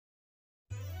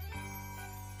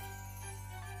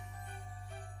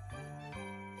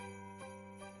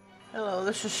Hello,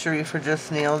 this is Sheree for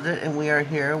Just Nailed It, and we are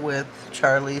here with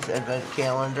Charlie's Advent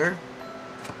Calendar.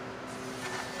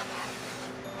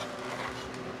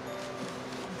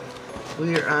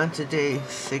 We are on to day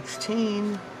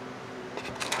 16.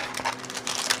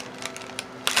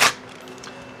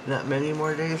 Not many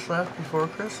more days left before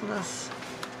Christmas.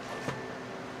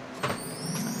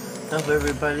 Hope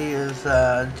everybody is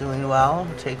doing well,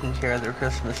 taking care of their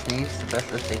Christmas needs the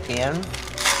best as they can.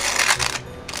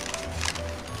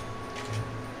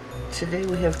 Today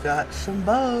we have got some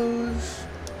bows.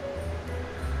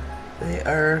 They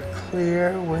are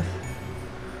clear with,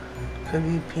 could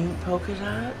be pink polka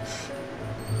dots.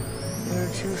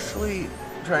 They're too sweet.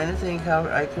 I'm trying to think how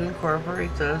I can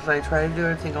incorporate this. I try to do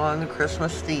everything along the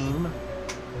Christmas theme.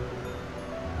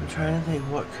 I'm trying to think,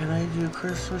 what can I do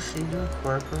Christmassy to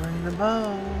incorporate a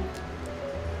bow?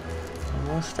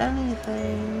 Almost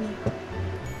anything.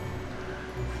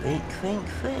 Think.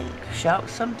 Shout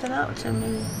something out to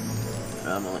me.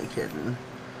 No, I'm only kidding.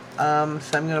 So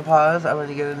I'm gonna pause. I'm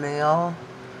gonna get a nail,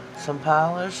 some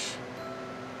polish.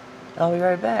 I'll be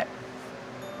right back.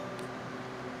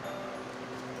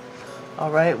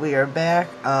 Alright, we are back.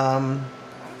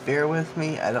 Bear with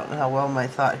me. I don't know how well my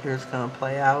thought here is gonna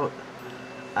play out.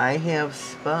 I have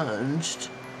sponged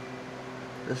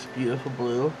this beautiful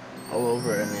blue all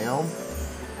over a nail.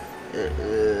 It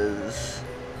is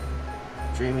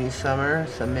Dreamy Summer.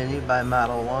 It's a mini by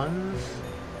Modelones.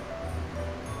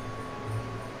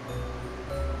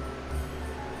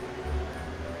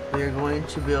 We are going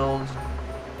to build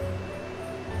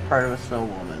part of a snow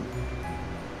woman.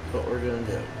 That's what we're going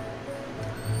to do.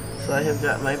 So I have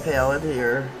got my palette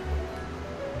here.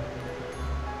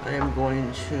 I am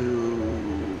going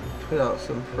to put out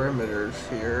some perimeters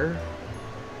here.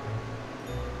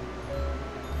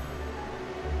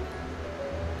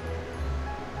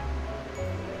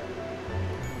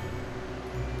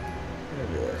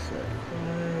 Maybe that's not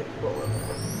quite well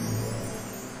enough.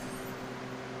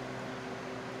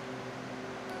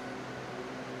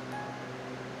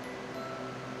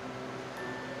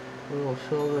 We will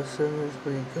fill this in as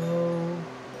we go.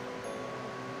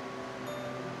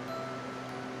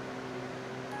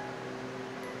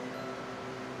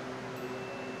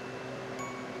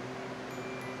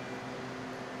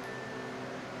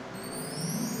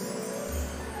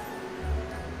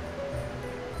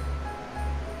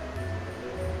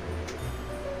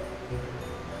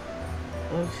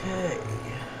 Okay.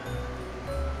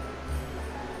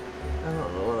 I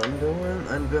don't know what I'm doing.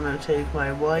 I'm gonna take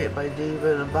my white by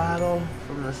Diva in a bottle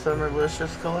from the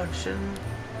Summerlicious collection.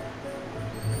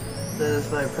 That is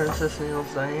by Princess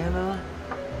Nails Diana.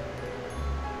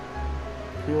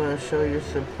 If you want to show your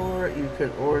support, you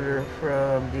could order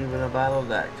from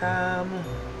divainabottle.com.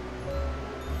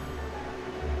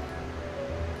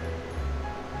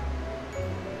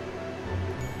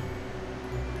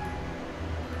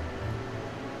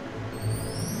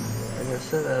 Like I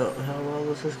said, I don't know how well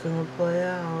this is going to play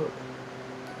out.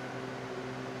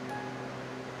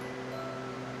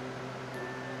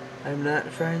 I'm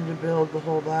not trying to build the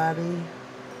whole body.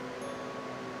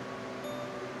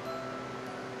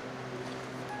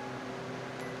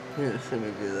 You didn't see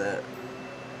me do that.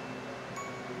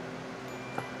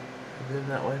 I did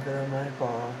not wipe it on my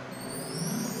paw.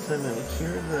 So I'm going to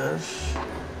cure this.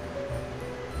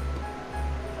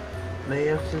 May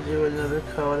have to do another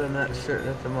coat, I'm not certain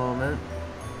at the moment.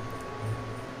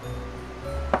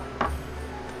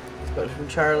 But from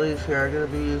Charlie's, we are going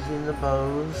to be using the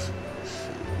bows. Let's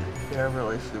see. They are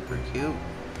really super cute.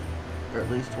 Or at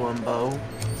least one bow.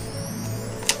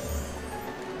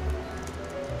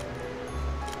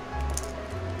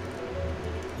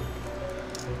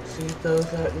 So get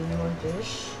those out in one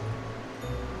dish.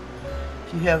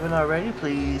 If you haven't already,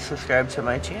 please subscribe to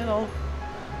my channel.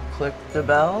 Click the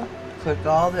bell. Click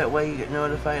all, that way you get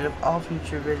notified of all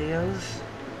future videos.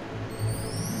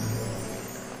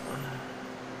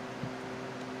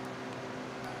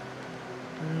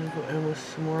 I'm going to go in with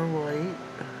some more white.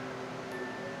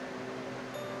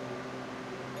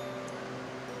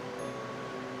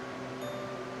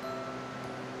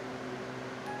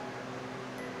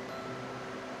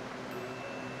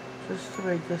 Just to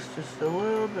make this just a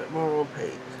little bit more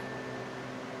opaque.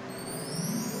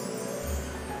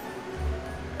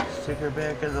 Stick her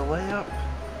back in the lamp.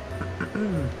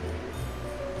 I'm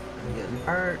getting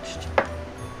parched.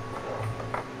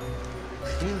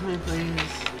 Excuse me,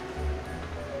 please.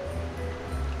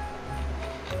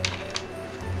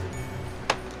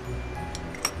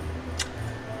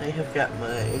 I have got my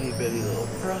itty bitty little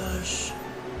brush.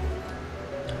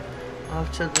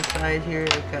 Off to the side here,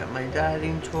 I've got my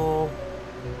dotting tool.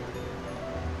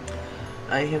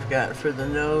 I have got for the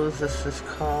nose, this is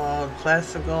called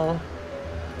Classical.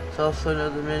 It's also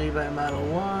another mini by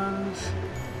Modelones.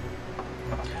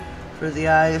 For the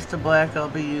eyes, the black, I'll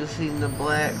be using the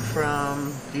black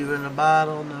from Diva in a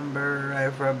Bottle number.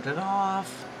 I've rubbed it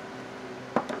off.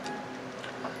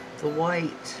 The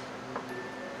white,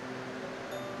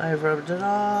 I've rubbed it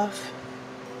off.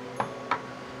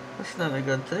 That's not a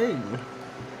good thing.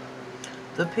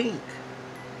 The pink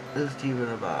is Diva in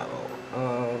a Bottle.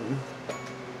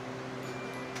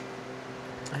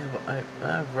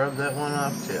 I've rubbed that one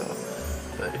off too.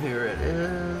 But here it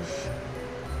is.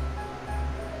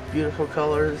 Beautiful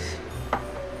colors.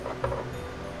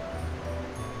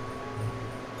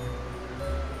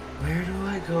 Where do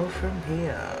I go from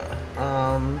here?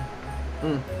 I'm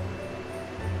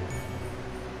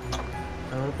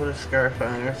gonna put a scarf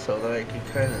on her so that I can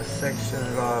kind of section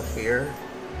it off here.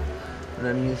 And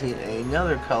I'm using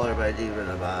another color by Diva in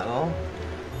a Bottle.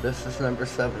 This is number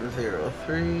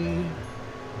 703.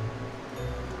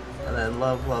 And I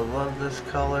love, love, love this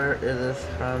color. It is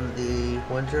from the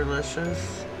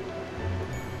Winterlicious.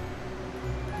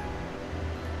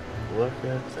 Look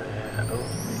at that. Oh,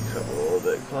 let me come a little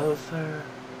bit closer.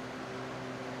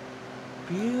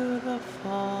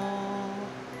 Beautiful.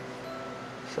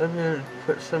 So I'm going to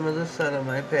put some of this out on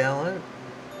my palette.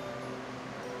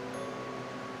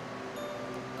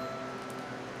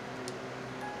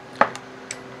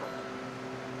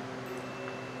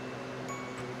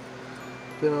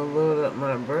 Gonna load up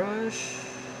my brush.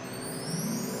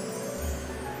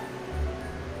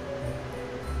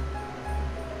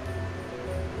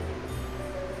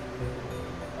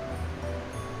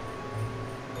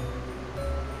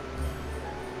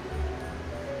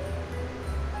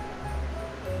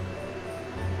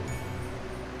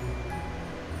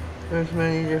 There's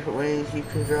many different ways you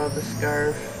can draw the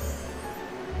scarf.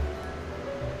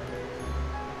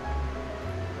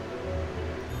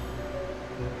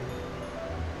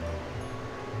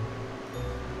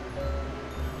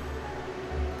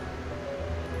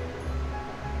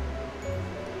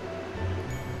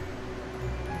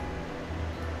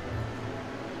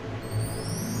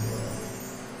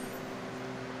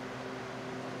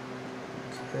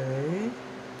 Okay.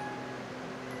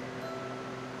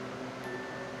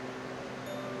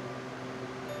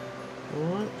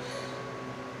 Whoops.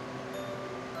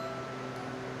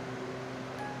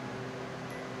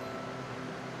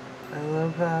 I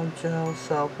love how gel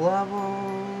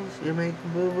self-levels. You make a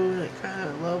boo-boo and it kind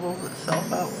of levels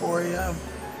itself out for you.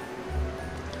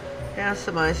 Have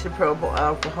some isopropyl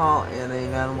alcohol and a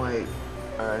non-white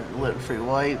lint-free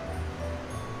wipe.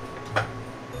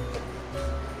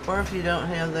 Or if you don't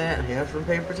have that, have some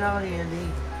paper towel handy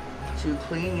to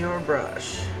clean your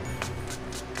brush.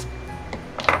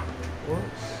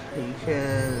 Whoops. You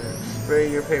can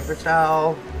spray your paper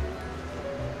towel,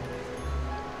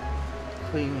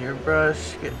 clean your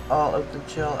brush, get all of the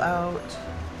gel out.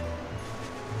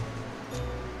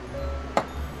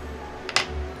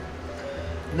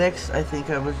 Next, I think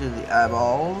I will do the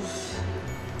eyeballs.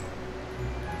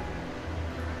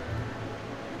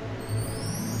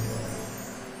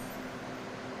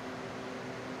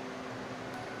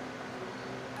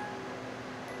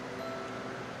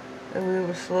 And we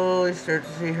will slowly start to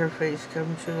see her face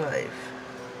come to life.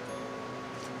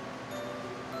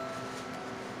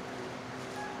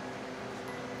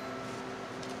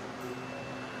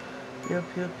 Yep.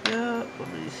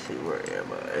 Let me see, where am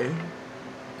I?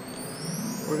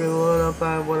 We're going to load up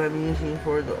on what I'm using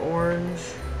for the orange.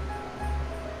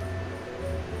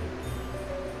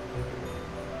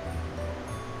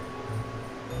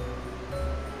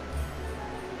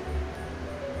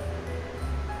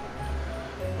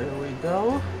 There we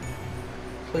go.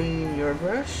 Clean your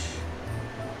brush.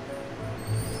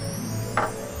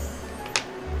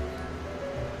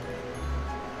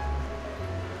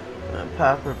 And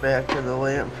pop her back to the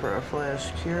lamp for a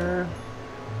flash cure.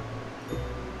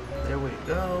 There we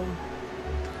go.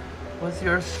 With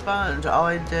your sponge, all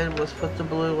I did was put the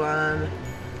blue on.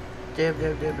 Dab,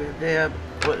 dab, dab, dab, dab.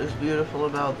 What is beautiful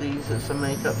about these is a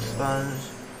makeup sponge.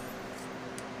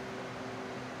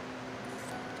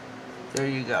 There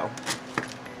you go.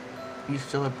 You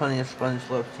still have plenty of sponge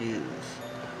left to use.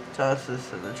 Toss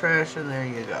this in the trash and there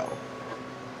you go.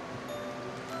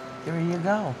 There you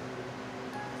go.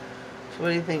 So what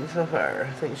do you think so far?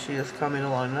 I think she is coming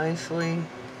along nicely.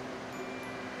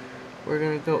 We're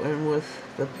going to go in with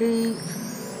the pink.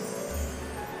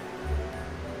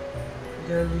 We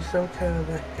gotta do some kind of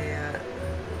a hat.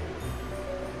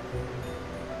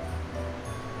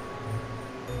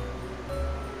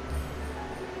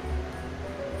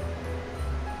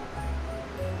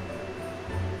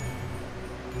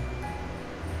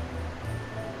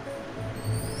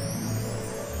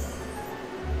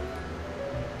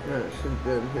 Not too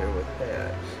good here with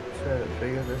hats. Trying to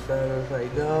figure this out as I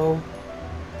go.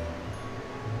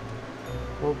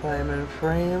 Hope I'm in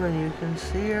frame and you can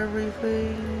see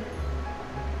everything.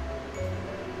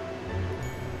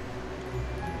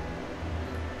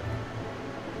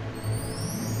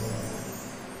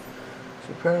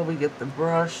 Should probably get the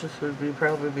brush. This would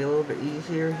probably be a little bit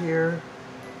easier here.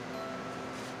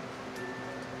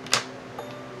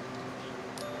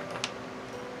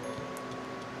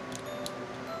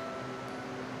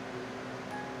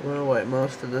 I'm going to wipe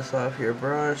most of this off your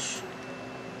brush.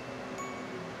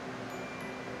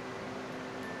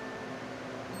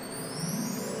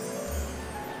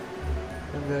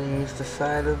 I'm going to use the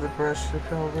side of the brush to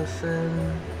fill this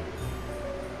in.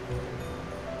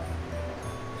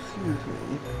 Excuse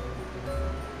me.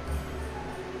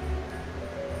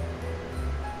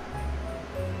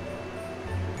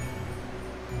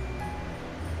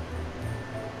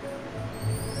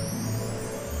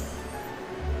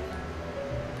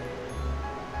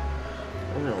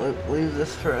 I'm going to leave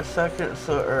this for a second,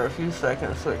 or a few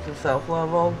seconds, so it can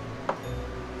self-level.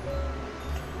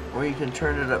 Or you can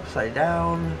turn it upside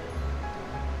down.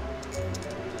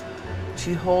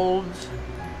 She holds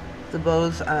the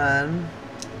bows on.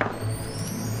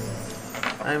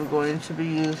 I'm going to be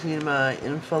using my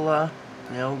Viola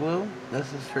nail glue.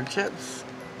 This is for chips.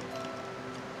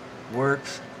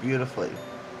 Works beautifully.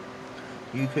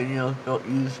 You can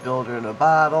use builder in a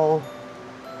bottle.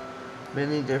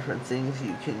 Many different things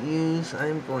you can use.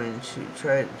 I'm going to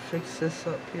try and fix this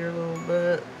up here a little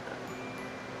bit.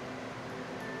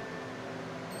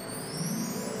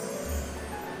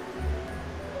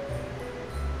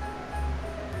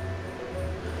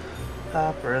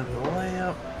 Pop her in the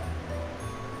lamp.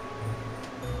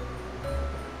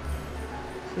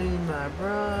 Clean my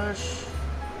brush.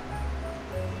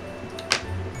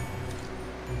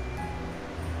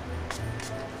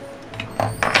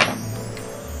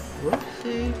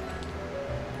 Whoopsie.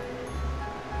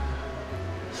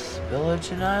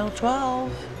 Spillage in aisle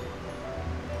 12.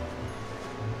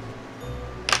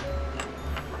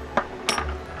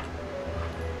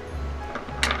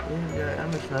 Yeah,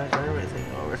 I'm just knocking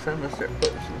everything over, so I'm gonna start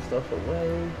putting some stuff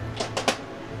away.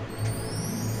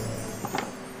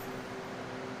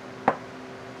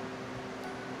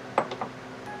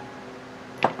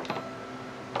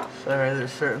 Sorry,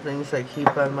 there's certain things I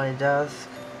keep on my desk,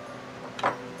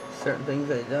 certain things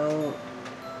I don't.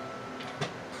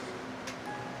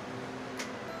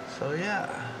 So yeah,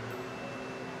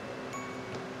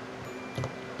 I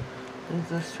think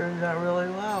this turned out really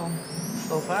well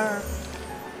so far.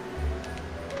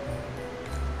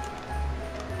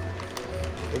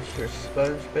 It's your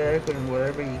sponge bag and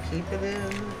whatever you keep it in.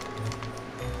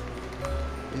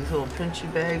 These little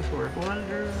pinchy bags work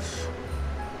wonders.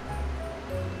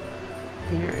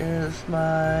 Here is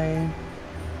my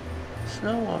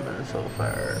snow woman so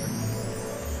far.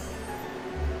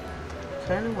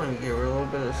 Kind of want to give her a little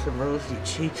bit of some rosy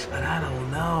cheeks, but I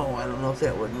don't know. I don't know if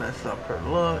that would mess up her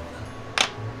look.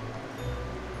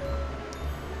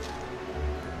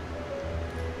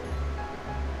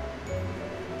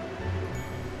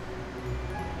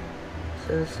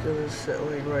 So it's gonna sit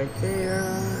like right there.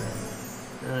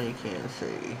 Now you can't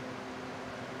see.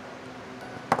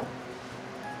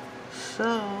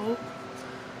 So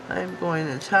I'm going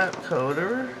to top coat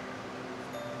her.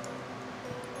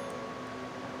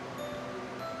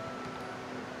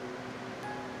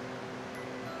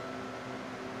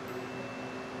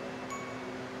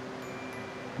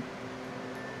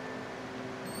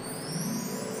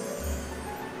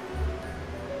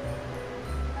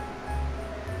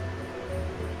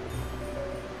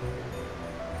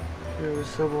 There were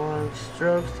some long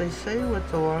strokes. They say with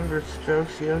the longer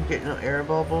strokes you don't get no air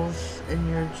bubbles in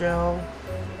your gel,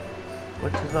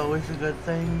 which is always a good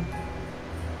thing.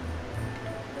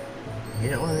 You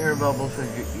don't want air bubbles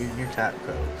in your top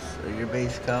coats, or your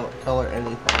base color,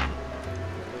 anything.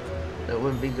 That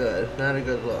wouldn't be good. Not a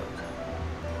good look.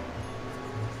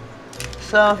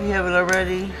 So if you haven't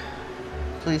already,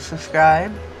 please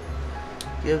subscribe.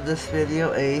 Give this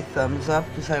video a thumbs up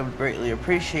because I would greatly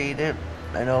appreciate it.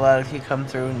 I know a lot of you come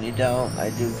through and you don't. I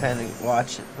do kind of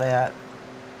watch that.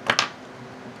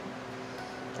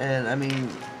 And I mean,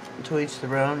 to each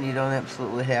their own. You don't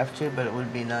absolutely have to, but it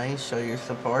would be nice. Show your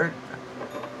support.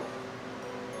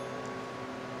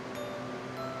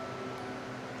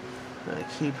 I'm going to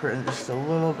keep her in just a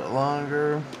little bit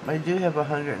longer. I do have a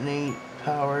 108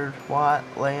 powered watt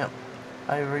lamp.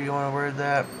 However you want to word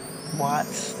that.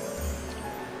 Watts.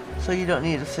 So you don't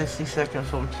need a 60-second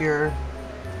full cure.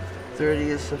 30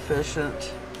 is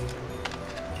sufficient.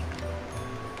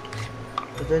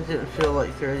 But that didn't feel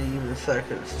like 30 even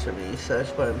seconds to me, so that's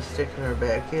why I'm sticking her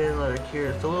back in, let her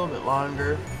cure just a little bit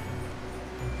longer.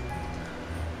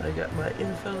 I got my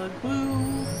infinite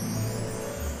glue.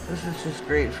 This is just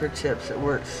great for tips. It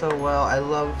works so well. I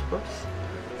love, whoops,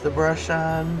 the brush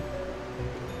on.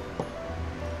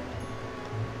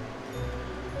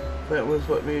 That was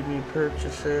what made me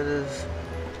purchase it, is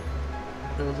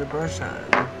it was a brush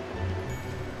on.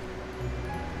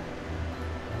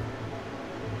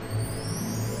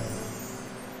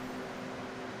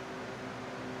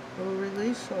 Oh,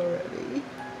 release already.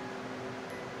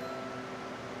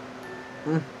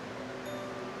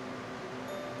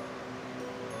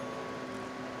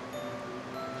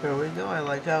 There we go. I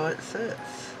like how it sits.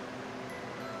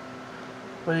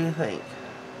 What do you think?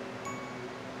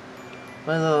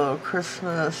 My little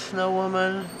Christmas snow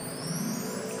woman.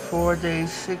 4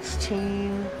 days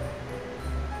 16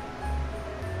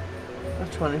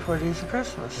 of 24 days of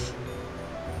Christmas.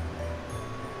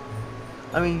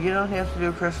 I mean, you don't have to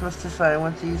do Christmas to sign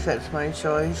with these. That's my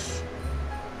choice.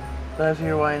 But I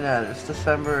figure, why not? It's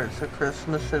December. It's a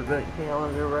Christmas advent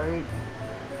calendar, right?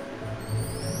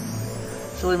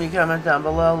 So leave me a comment down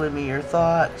below. Leave me your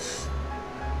thoughts.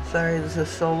 Sorry this is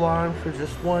so long for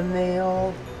just one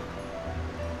nail.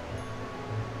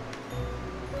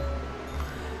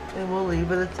 And we'll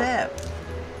leave it at that.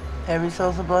 Have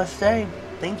yourselves a blessed day.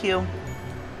 Thank you.